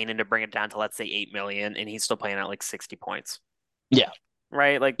 you're retaining to bring it down to let's say 8 million, and he's still playing at like 60 points. Yeah.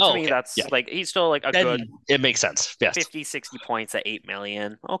 Right? Like to Oh, me, okay. Yeah. that's like he's still like a Then good it makes sense. Yes. 50, 60 points at 8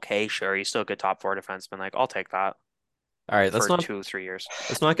 million. Okay, sure. He's still a good top four defenseman. Like, I'll take that All right, for 2 3 years.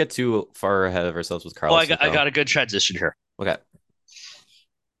 let's not get too far ahead of ourselves with Well, Carlson. I got a good transition here. Okay.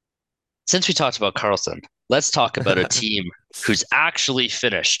 Since we talked about Carlson, let's talk about a team who's actually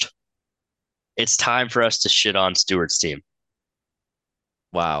finished. It's time for us to shit on Stewart's team.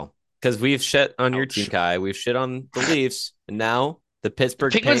 Wow. Because we've shit on your Ouch. team, Kai. We've shit on the Leafs, and now the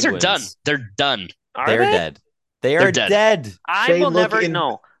Pittsburgh Penguins are done. Penguins. They're done. Are They're they? dead. They They're are dead. dead. I They will look never in-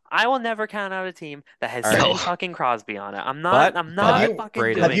 no. I will never count out a team that has All right. Sidney fucking Crosby on it. I'm But- not Have you- fucking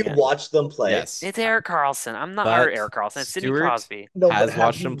Braden- Have doing you it. watched them play? Yes. It's Eric Carlson. I'm not But or Eric Carlson. It's Sidney Stewart- Crosby. No, Has but have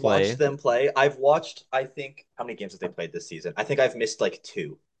watched you them play. watched them play? I've watched, I think, how many games have they played this season? I think I've missed like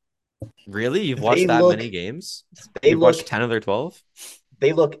 2. Really? You've watched They that look- many games? They You've look watched 10 of their 12?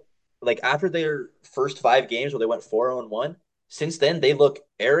 they look like after their first 5 games where they went 4-1, since then they look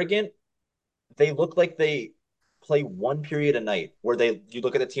arrogant. They look like they play one period a night where you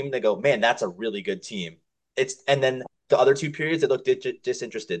look at the team and they go, man, that's a really good team. And then the other 2 periods they look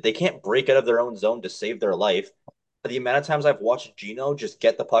disinterested. They can't break out of their own zone to save their life. The amount of times I've watched Gino just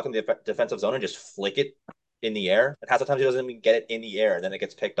get the puck in the defensive zone and just flick it in the air, and half the times he doesn't even get it in the air, and then it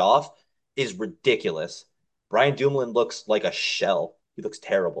gets picked off, is ridiculous. Brian Dumoulin looks like a shell. He looks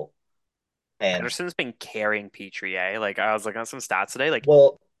terrible. And Pedersen's been carrying Petrie. Like I was looking at some stats today. Like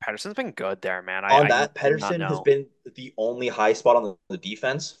well, Pedersen's been good there, man. on I that, did not Pedersen has know. been the only high spot on the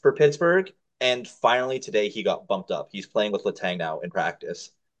defense for Pittsburgh. And finally today he got bumped up. He's playing with Letang now in practice.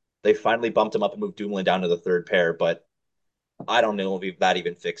 They finally bumped him up and moved Dumoulin down to the third pair, but I don't know if that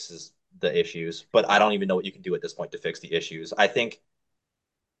even fixes the issues. But I don't even know what you can do at this point to fix the issues. I think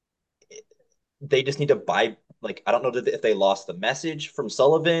they just need to buy. Like, I don't know if they lost the message from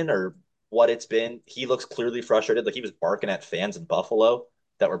Sullivan or what it's been. He looks clearly frustrated. Like he was barking at fans in Buffalo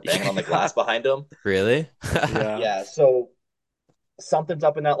that were banging on the glass behind him. Really? Yeah, so something's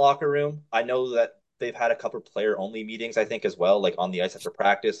up in that locker room. I know that they've had a couple player only meetings, I think, as well, like on the ice after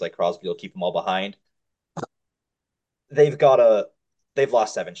practice. Like Crosby will keep them all behind. They've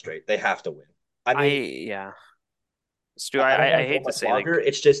lost 7 straight. They have to win. I mean, yeah. Stu, I don't I wanna go hate to much say longer. like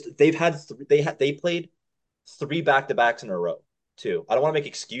It's just they played 3 back-to-backs in a row too. I don't want to make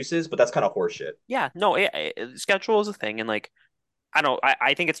excuses, but that's kind of horseshit. yeah, no, schedule is a thing, and like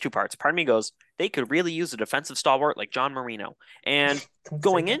I think it's 2 parts. Part of me goes, they could really use a defensive stalwart like John Marino. And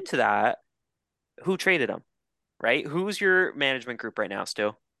going into that, who traded him? Right? Who's your management group right now,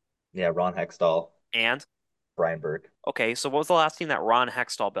 Stu? Yeah, Ron Hextall, And Brian Burke. okay, so what was the last team that Ron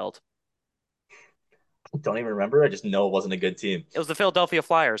Hextall built? Don't even remember. I just know it wasn't a good team. It was the Philadelphia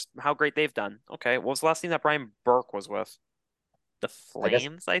Flyers. How great they've done. Okay, what was the last team that Brian Burke was with? The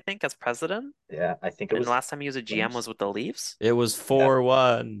Flames, I think, as president. Yeah, I think it And was the last time he was a GM Flames. was with the Leafs. It was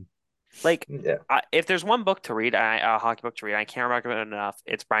 4-1. Like, Yeah. if there's one book to read, a hockey book to read, I can't recommend it enough.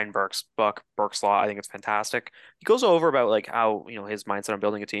 It's Brian Burke's book, Burke's Law. I think it's fantastic. He goes over about like how, his mindset on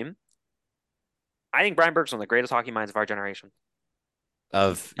building a team. I think Brian Burke's one of the greatest hockey minds of our generation.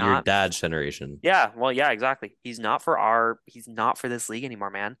 Of your Not- dad's generation. Yeah, well, yeah, exactly. He's not for this league anymore,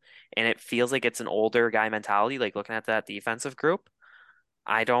 man. And it feels like it's an older guy mentality, like looking at that defensive group.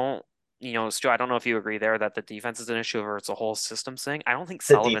 I don't, Stu, I don't know if you agree there that the defense is an issue or it's a whole systems thing. I don't think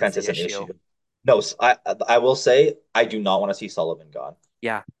The Sullivan's defense the is an issue. issue. No, I will say I do not want to see Sullivan gone.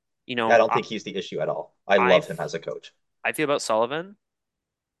 Yeah. I don't think he's the issue at all. I love him as a coach. I feel about Sullivan.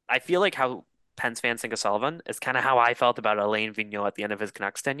 I feel like how Pens fans think of Sullivan is kind of how I felt about Alain Vigneault at the end of his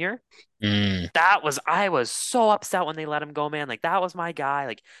Canucks tenure. I was so upset when they let him go, man. Like that was my guy.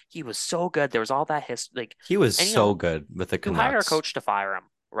 Like he was so good. There was all that history. Like He was And, so good with the you hire a Canucks. coach to fire him,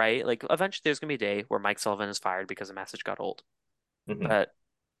 right? Like eventually there's gonna be a day where Mike Sullivan is fired because the message got old. Mhm. But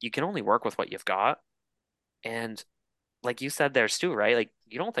you can only work with what you've got. And like you said there, Stu, right? Like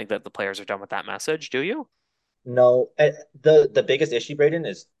you don't think that the players are done with that message, do you? No, the biggest issue, Braden,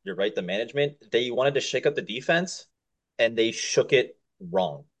 is you're right. The management, they wanted to shake up the defense, and they shook it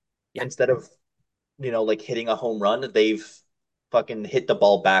wrong. Yeah. Instead of like hitting a home run, they've fucking hit the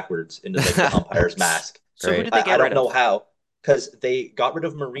ball backwards into the umpire's mask. So who Right. did they I get don't rid know of? how, because they got rid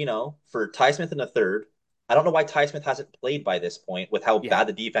of Marino for Ty Smith in the third. I don't know why Ty Smith hasn't played by this point with how Yeah. bad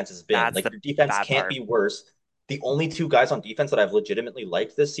the defense has been. That's Like the your defense bad can't part. be worse. The only 2 guys on defense that I've legitimately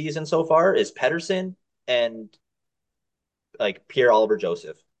liked this season so far is Pedersen and like Pierre Oliver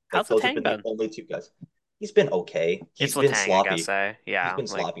Joseph. Like How's the those have Tang been the been? only 2 guys. he's been okay. It's He's been Letang, I guess. sloppy. He's Yeah, been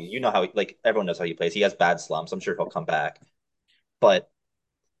like sloppy. You know how like everyone knows how he plays. He has bad slumps. I'm sure he'll come back. But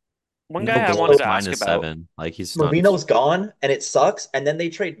one guy No I goals, wanted to so ask about. -7. Like he's not. Marino's gone and it sucks. And then they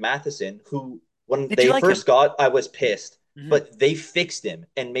trade Matheson, who when Did you they like him? first got, I was pissed. Mhm. But they fixed him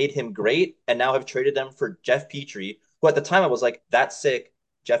and made him great. And now have traded them for Jeff Petrie, who at the time I was like, that's sick.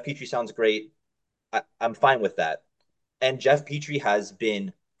 Jeff Petrie sounds great. I'm fine with that. And Jeff Petrie has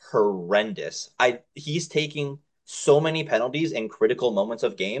been horrendous. He's taking so many penalties in critical moments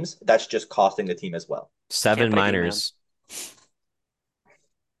of games that's just costing the team as well. 7 play D-man. minors.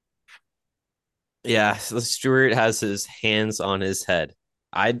 Yeah, so Stewart has his hands on his head.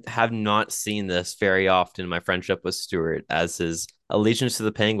 I have not seen this very often in my friendship with Stewart, as his allegiance to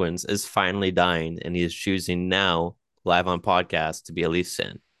the Penguins is finally dying, and he is choosing now, live on podcast, to be a Leafs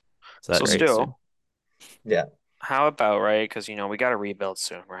fan. So that So right still, soon. Yeah. how about, right? Because we got to rebuild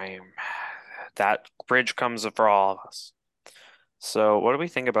soon, right? That bridge comes for all of us. So what do we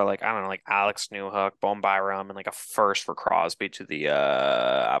think about like I don't know, like Alex Newhook, Bohm Byram, and like a first for Crosby to the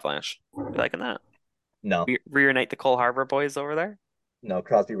Avalanche? You liking that? No, Reunite the Cole Harbour boys over there? no.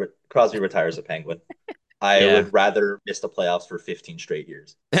 Crosby retires a Penguin. I Yeah. would rather miss the playoffs for 15 straight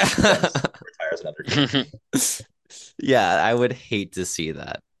years than retires another year. Yeah, I would hate to see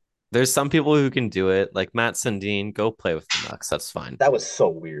that. There's some people who can do it, like Matt Sundin. Go play with the Nucks. That's fine. That was so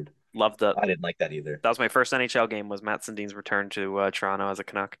weird. Loved it. I didn't like that either. That was my first NHL game. Was Matt Sundin's return to Toronto as a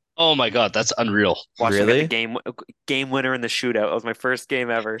Canuck? Oh my God, that's unreal. Watching him Really? get the game winner in the shootout. It was my first game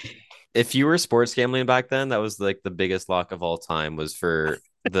ever. If you were sports gambling back then, that was like the biggest lock of all time was for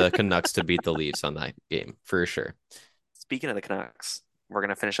the Canucks to beat the Leafs on that game for sure. Speaking of the Canucks, we're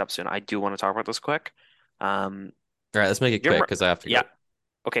gonna finish up soon. I do want to talk about this quick. All right, let's make it Jim quick Ru- because I have to Yeah. go.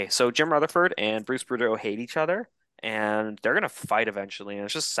 Okay, so Jim Rutherford and Bruce Boudreau hate each other, and they're gonna fight eventually, and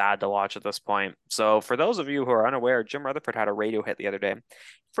it's just sad to watch at this point. So for those of you who are unaware, Jim Rutherford had a radio hit the other day.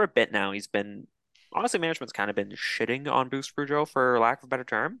 For a bit now, he's been honestly management's kind of been shitting on Bruce Boudreau for lack of a better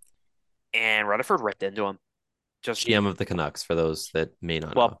term, and Rutherford ripped into him. Just GM of the Canucks for those that may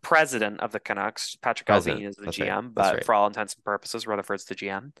not well, know. president of the Canucks, Patrick President. Allvin is the That's GM, right. but That's right. for all intents and purposes, Rutherford's the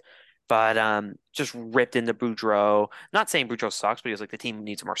GM. But just ripped into Boudreau. Not saying Boudreau sucks, but he was like the team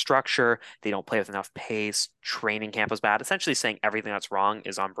needs more structure. They don't play with enough pace. Training camp was bad. Essentially saying everything that's wrong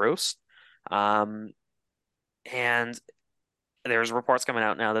is on Bruce. And there's reports coming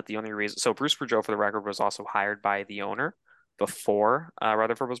out now that the only reason so Bruce Boudreau, for the record, was also hired by the owner before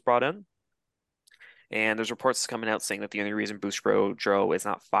Rutherford was brought in. And there's reports coming out saying that the only reason Bruce Boudreau is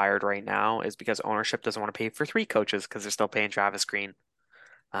not fired right now is because ownership doesn't want to pay for 3 coaches because they're still paying Travis Green.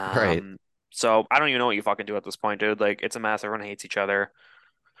 Right. So I don't even know what you fucking do at this point, dude. Like it's a mess. Everyone hates each other.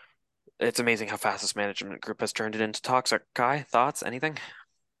 It's amazing how fast this management group has turned it into toxic. Kai, thoughts? Anything?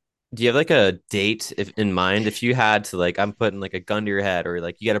 Do you have like a date in mind? If you had to like, I'm putting like a gun to your head, or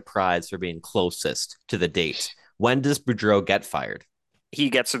like you get a prize for being closest to the date. When does Boudreau get fired? He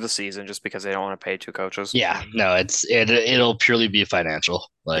gets through the season just because they don't want to pay 2 coaches. Yeah, no, it'll purely be financial.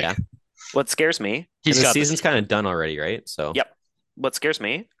 Like, Yeah. What scares me, And he's the got season's kind of done already, right? So yep. What scares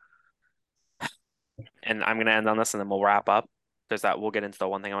me, and I'm gonna end on this and then we'll wrap up. There's that we'll get into the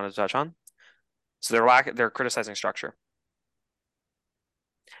one thing I wanted to touch on. So they're criticizing structure.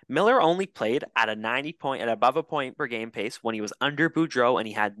 Miller only played at a 90 point at above a point per game pace when he was under Boudreau and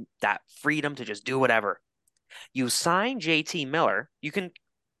he had that freedom to just do whatever. You sign JT Miller, you can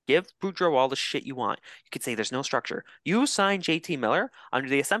give Boudreau all the shit you want. You could say there's no structure. You sign JT Miller under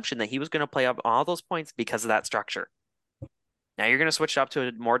the assumption that he was going to play up all those points because of that structure. Now you're going to switch up to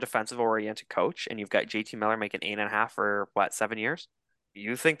a more defensive oriented coach, and you've got JT Miller making 8.5 for what, 7 years?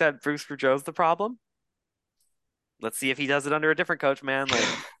 You think that Bruce Boudreau's the problem? Let's see if he does it under a different coach, man. Like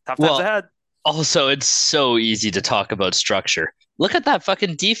tough times Well, ahead. also, it's so easy to talk about structure. Look at that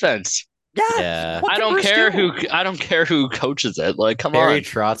fucking defense. Yeah. What I can don't Bruce care do? I don't care who coaches it. Like, come Barry on.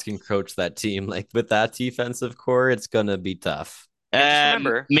 Trotz can coach that team. Like with that defensive core, it's gonna be tough. And just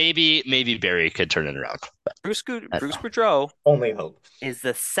remember, maybe Barry could turn it around. Bruce Boudreau Only hope. is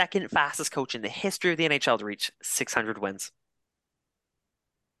the second fastest coach in the history of the NHL to reach 600 wins.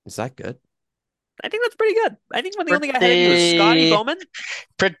 Is that good? I think that's pretty good. I think when the only guy ahead of you is Scotty Bowman.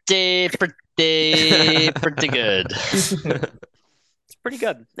 Pretty good. It's pretty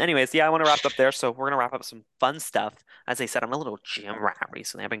good. Anyways, yeah, I want to wrap up there. So we're gonna wrap up some fun stuff. As I said, I'm a little gym rat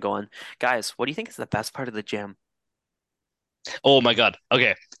recently. I've been going, guys. What do you think is the best part of the gym? Oh my God.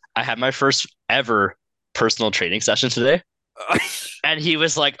 Okay. I had my first ever personal training session today. And he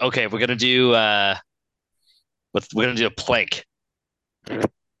was like, okay, we're gonna do a plank.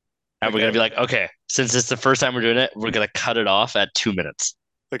 And we're gonna be like, okay, since it's the first time we're doing it, we're gonna cut it off at 2 minutes.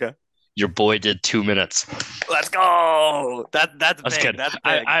 Okay. Your boy did 2 minutes. Let's go. That's That's big. good. That's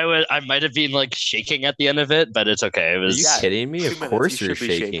big. I might have been like shaking at the end of it, but it's okay. It Are you was kidding me? 2 Of minutes. You course you're should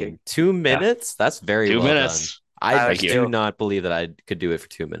be shaking. shaking. 2 minutes? That's very 2 well done. minutes. I Tyler, Thank you. do not believe that I could do it for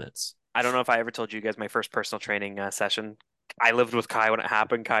 2 minutes. I don't know if I ever told you guys my first personal training session. I lived with Kai when it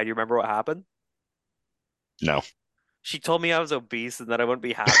happened. Kai, do you remember what happened? No. She told me I was obese and that I wouldn't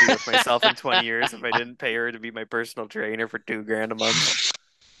be happy with myself in 20 years if I didn't pay her to be my personal trainer for $2,000 a month.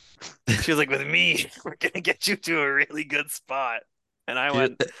 She was like, with me, we're gonna get you to a really good spot. And I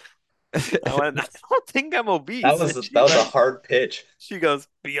went, I don't think I'm obese. That was And she that was a went, hard pitch. she goes,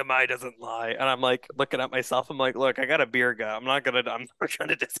 BMI doesn't lie. And I'm like looking at myself, I'm like, look, I got a beer gut. I'm not trying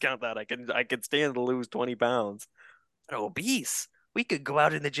to discount that. I can stand to lose 20 pounds. But obese. We could go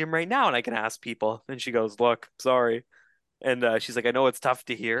out in the gym right now and I can ask people. And she goes, look, sorry. And she's like, I know it's tough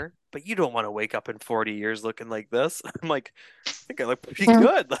to hear, but you don't want to wake up in 40 years looking like this. I'm like, I think I look pretty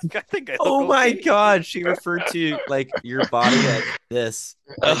good. Like, I think I look Oh my okay. God, she referred to like your body as this.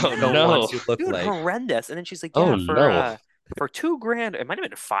 That Oh you don't no. want to look Dude, like. horrendous. And then she's like, Oh yeah, no. for $2,000, it might have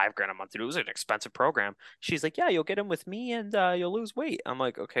been $5,000 a month. Dude. It was an expensive program. She's like, yeah, you'll get him with me and you'll lose weight. I'm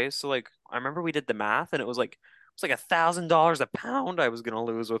like, okay, so like I remember we did the math and it was like $1,000 a pound I was gonna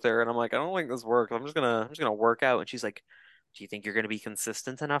lose with her. And I'm like, I don't think this works. I'm just gonna work out. And she's like, do you think you're gonna be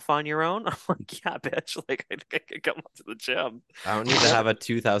consistent enough on your own? I'm like, yeah, bitch. Like I think I could come up to the gym. I don't need to have a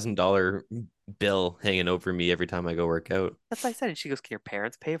 $2,000 bill hanging over me every time I go work out. That's what I said. And she goes, can your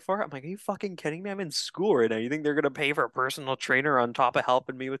parents pay for it? I'm like, are you fucking kidding me? I'm in school right now. You think they're gonna pay for a personal trainer on top of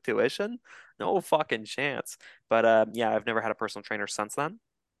helping me with tuition? No fucking chance. But yeah, I've never had a personal trainer since then.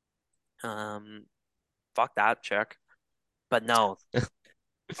 Um, fuck that chick. But no,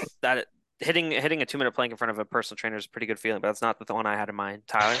 that hitting a 2 minute plank in front of a personal trainer is a pretty good feeling, but that's not the one I had in mind.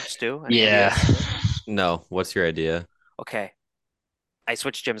 Tyler, Stu, any Yeah. ideas? No, what's your idea? Okay. I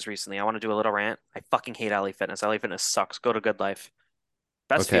switched gyms recently. I want to do a little rant. I fucking hate LA Fitness. LA Fitness sucks. Go to Good Life.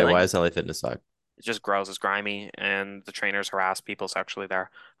 Best Okay, feeling. why is LA Fitness suck? It's just gross. It's grimy, and the trainers harass people sexually there.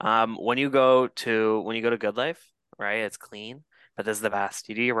 When you go to Good Life, right? It's clean, but this is the best.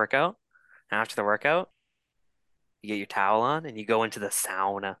 You do your workout, and after the workout, you get your towel on, and you go into the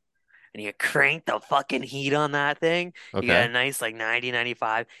sauna, and you crank the fucking heat on that thing. You get a Okay. nice like 90,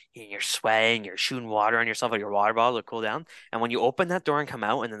 95, and you're sweating, you're shooting water on yourself like your water bottle to cool down. And when you open that door and come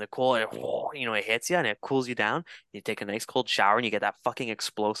out, and then the cool, it hits you and it cools you down. You take a nice cold shower, and you get that fucking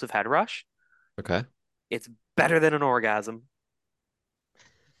explosive head rush. Okay. It's better than an orgasm.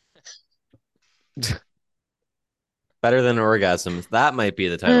 Better than orgasms. That might be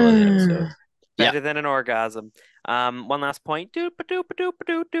the title of the episode. Better than an orgasm. One last point.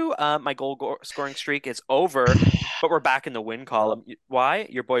 My scoring streak is over, but we're back in the win column. Why?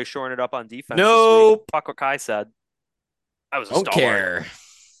 Your boy's shoring it up on defense this week. Nope. Fuck what Kai said. I was a Don't stalwart. care.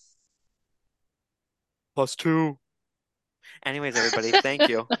 +2. Anyways, everybody, thank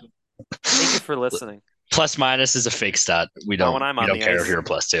you. Thank you for listening. Plus minus is a fake stat. We Not don't when I'm we on don't the care ice. if you're a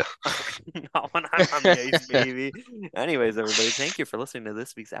 +2. Not when I'm on the ice, baby. Anyways, everybody, thank you for listening to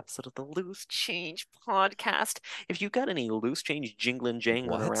this week's episode of the Loose Change Podcast. If you got any loose change jingling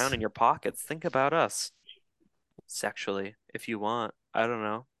jangling What? around in your pockets, think about us. Sexually, if you want. I don't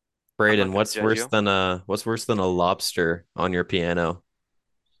know. Brayden, gonna what's judge worse you. than a lobster on your piano?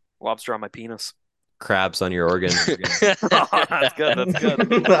 Lobster on my penis. Crabs on your organ. Oh, that's good. That's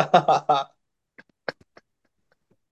good.